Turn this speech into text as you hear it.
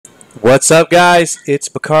What's up, guys? It's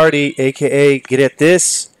Bacardi, aka Get At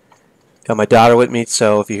This. Got my daughter with me,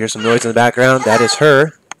 so if you hear some noise in the background, that is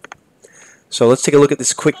her. So let's take a look at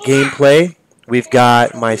this quick gameplay. We've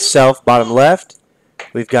got myself, bottom left.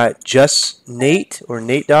 We've got Just Nate, or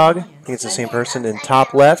Nate Dog, I think it's the same person, in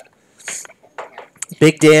top left.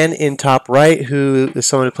 BigDan in top right, who is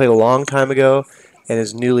someone who played a long time ago and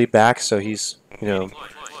is newly back, so he's,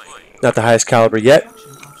 not the highest caliber yet.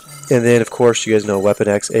 And then, of course, you guys know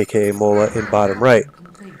WeaponX, aka Mola, in bottom right.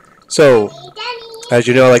 So, as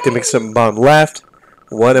you know, I like to mix up in bottom left.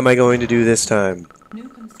 What am I going to do this time?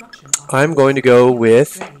 I'm going to go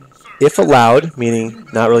with, if allowed, meaning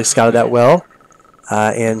not really scouted that well,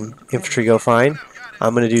 and infantry go fine.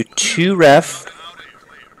 I'm going to do 2 ref,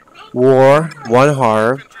 war, 1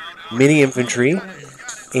 harv, mini infantry,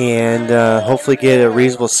 and hopefully get a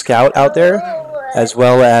reasonable scout out there, as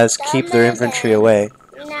well as keep their infantry away.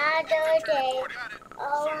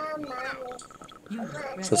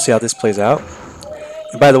 So let's see how this plays out.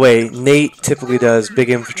 And by the way, Nate typically does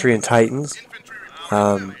big infantry and titans.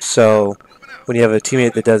 So when you have a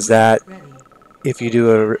teammate that does that, if you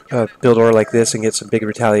do a build order like this and get some big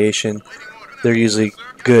retaliation, they're usually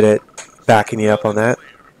good at backing you up on that.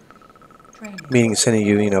 Meaning sending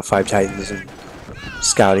you, 5 titans and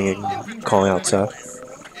scouting and calling out stuff.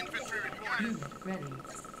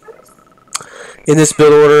 In this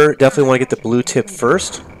build order, definitely want to get the blue tip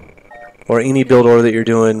first. Or any build order that you're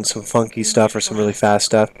doing some funky stuff or some really fast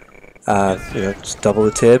stuff, just double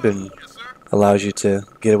the tib and allows you to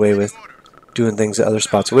get away with doing things that other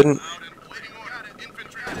spots wouldn't.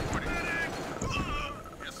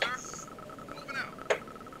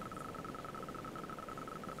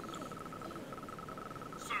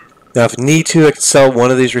 Now, if need to, I could sell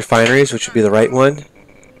one of these refineries, which would be the right one.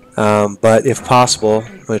 But if possible,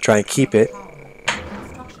 I'm going to try and keep it.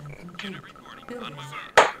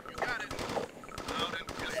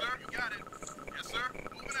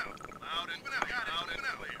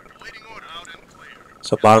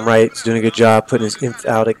 So bottom right is doing a good job putting his imp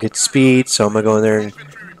out at good speed, so I'm going to go in there and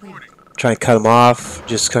try and cut him off,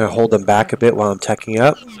 just kind of hold them back a bit while I'm teching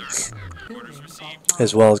up,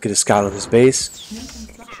 as well as get a scout on his base.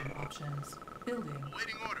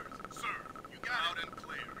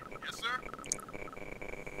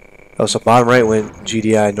 Oh, so bottom right went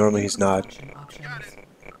GDI, normally he's not.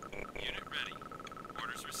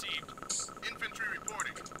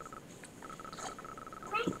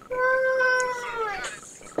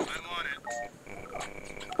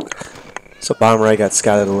 So bottom right got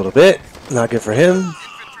scouted a little bit. Not good for him.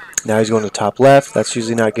 Now he's going to top left. That's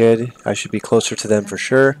usually not good. I should be closer to them for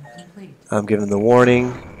sure. I'm giving the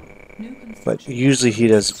warning. But usually he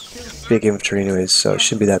does big infantry anyways, so it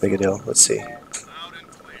shouldn't be that big a deal. Let's see.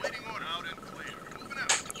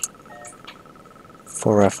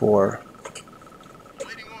 4F war.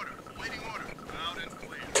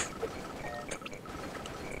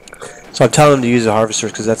 So I'm telling him to use the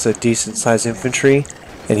harvesters because that's a decent sized infantry.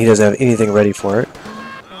 And he doesn't have anything ready for it.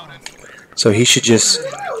 So he should just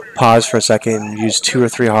pause for a second and use 2 or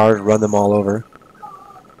 3 hard, run them all over.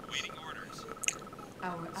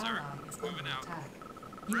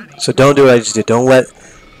 So don't do what I just did. Don't let...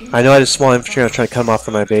 I know I had a small infantry, I was trying to cut him off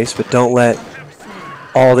from my base, but don't let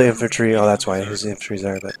all the infantry... Oh, that's why his infantry's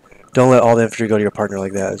there, but don't let all the infantry go to your partner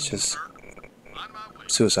like that. It's just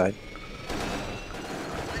suicide.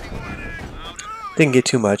 Didn't get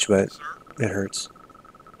too much, but it hurts.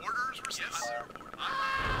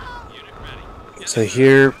 So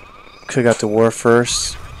here, could have got the war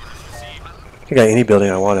first. I got any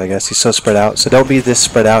building I wanted, I guess. He's so spread out. So don't be this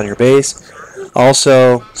spread out in your base.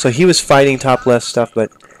 Also, so he was fighting top left stuff,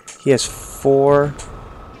 but he has 4.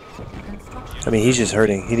 I mean, he's just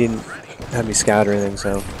hurting. He didn't have me scout or anything,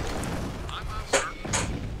 so.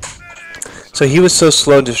 So he was so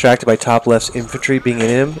slow and distracted by top left's infantry being in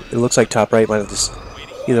him. It looks like top right might have just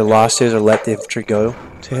either lost his or let the infantry go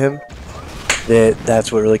to him.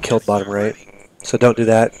 That's what really killed bottom right. So don't do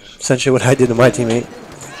that. Essentially what I did to my teammate.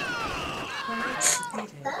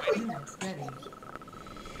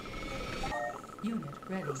 Unit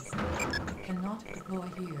ready. Cannot deploy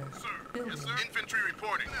here. Building. Infantry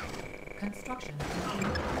reporting. Construction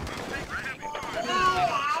complete.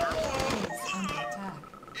 Under attack.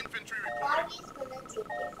 Infantry reporting.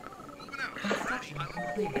 Construction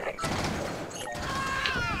complete.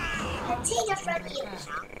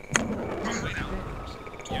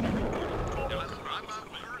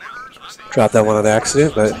 Dropped that one on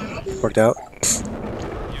accident, but worked out. I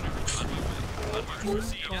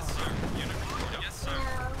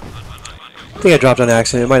think I dropped on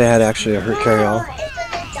accident. It might have had actually a hurt carry-all.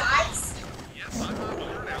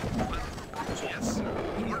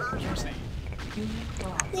 Unit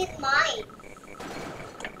lost. With mine.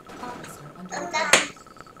 Officer under I'm attack. done.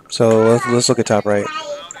 So let's look at top right.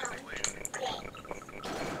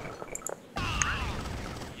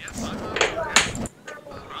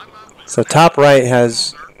 So top right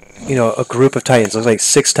has, you know, a group of Titans. Looks like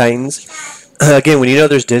 6 Titans. Again, when you know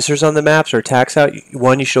there's dissers on the maps or attacks out,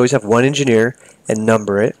 one, you should always have one engineer and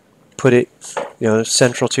number it. Put it, you know,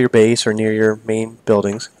 central to your base or near your main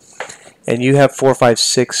buildings. And you have 4, 5,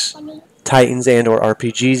 6 Titans and or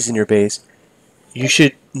RPGs in your base. You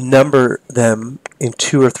should number them in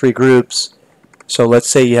 2 or 3 groups. So let's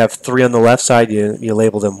say you have 3 on the left side, you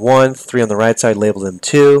label them 1, 3 on the right side, label them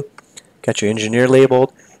 2. Got your engineer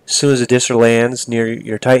labeled. As soon as a disser lands near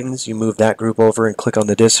your Titans, you move that group over and click on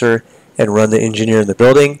the disser and run the engineer in the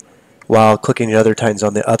building while clicking the other Titans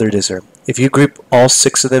on the other disser. If you group all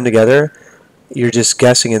 6 of them together, you're just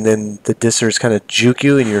guessing, and then the dissers kind of juke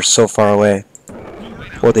you and you're so far away.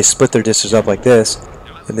 Or they split their dissers up like this,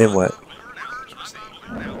 and then what?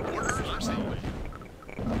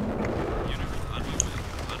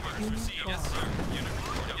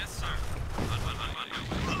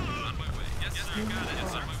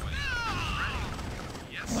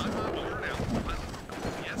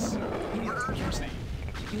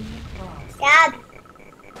 Dad.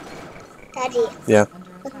 Daddy. Yeah.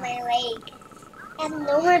 Look my leg. I have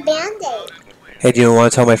no more band-aid. Hey, do you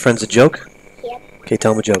want to tell my friends a joke? Yep. Okay,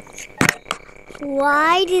 tell them a joke.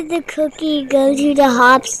 Why did the cookie go to the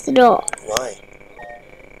hospital? Why?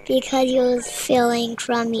 Because he was feeling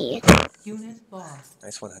crummy. Unit lost.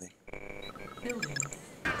 Nice one, honey. Building.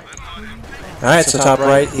 Alright, so top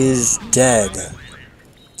right is dead.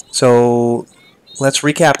 So let's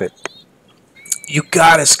recap it. You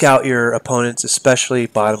gotta scout your opponents, especially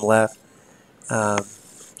bottom left.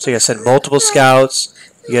 So you gotta send multiple scouts.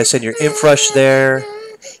 You gotta send your inf rush there.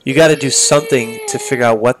 You gotta do something to figure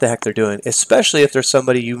out what the heck they're doing, especially if there's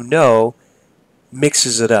somebody you know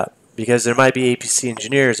mixes it up. Because there might be APC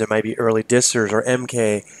engineers, there might be early dissers or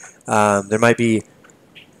MK, there might be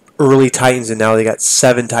early Titans, and now they got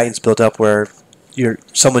 7 Titans built up where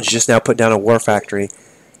someone's just now put down a war factory.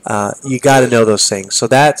 You got to know those things. So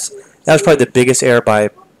that was probably the biggest error by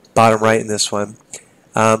bottom right in this one.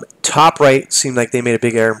 Top right seemed like they made a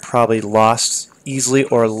big error and probably lost easily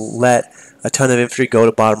or let a ton of infantry go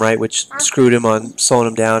to bottom right, which screwed him on slowing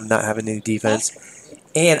him down, not having any defense.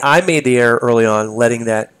 And I made the error early on, letting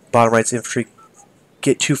that bottom right's infantry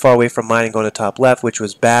get too far away from mine and going to top left, which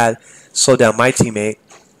was bad. Slowed down my teammate.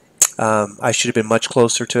 I should have been much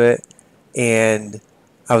closer to it, and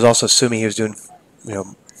I was also assuming he was doing,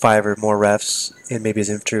 5 or more refs, and maybe his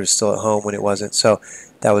infantry was still at home when it wasn't. So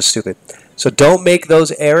that was stupid. So don't make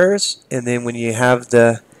those errors, and then when you have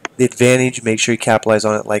the advantage, make sure you capitalize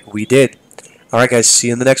on it like we did. All right, guys. See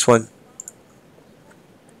you in the next one.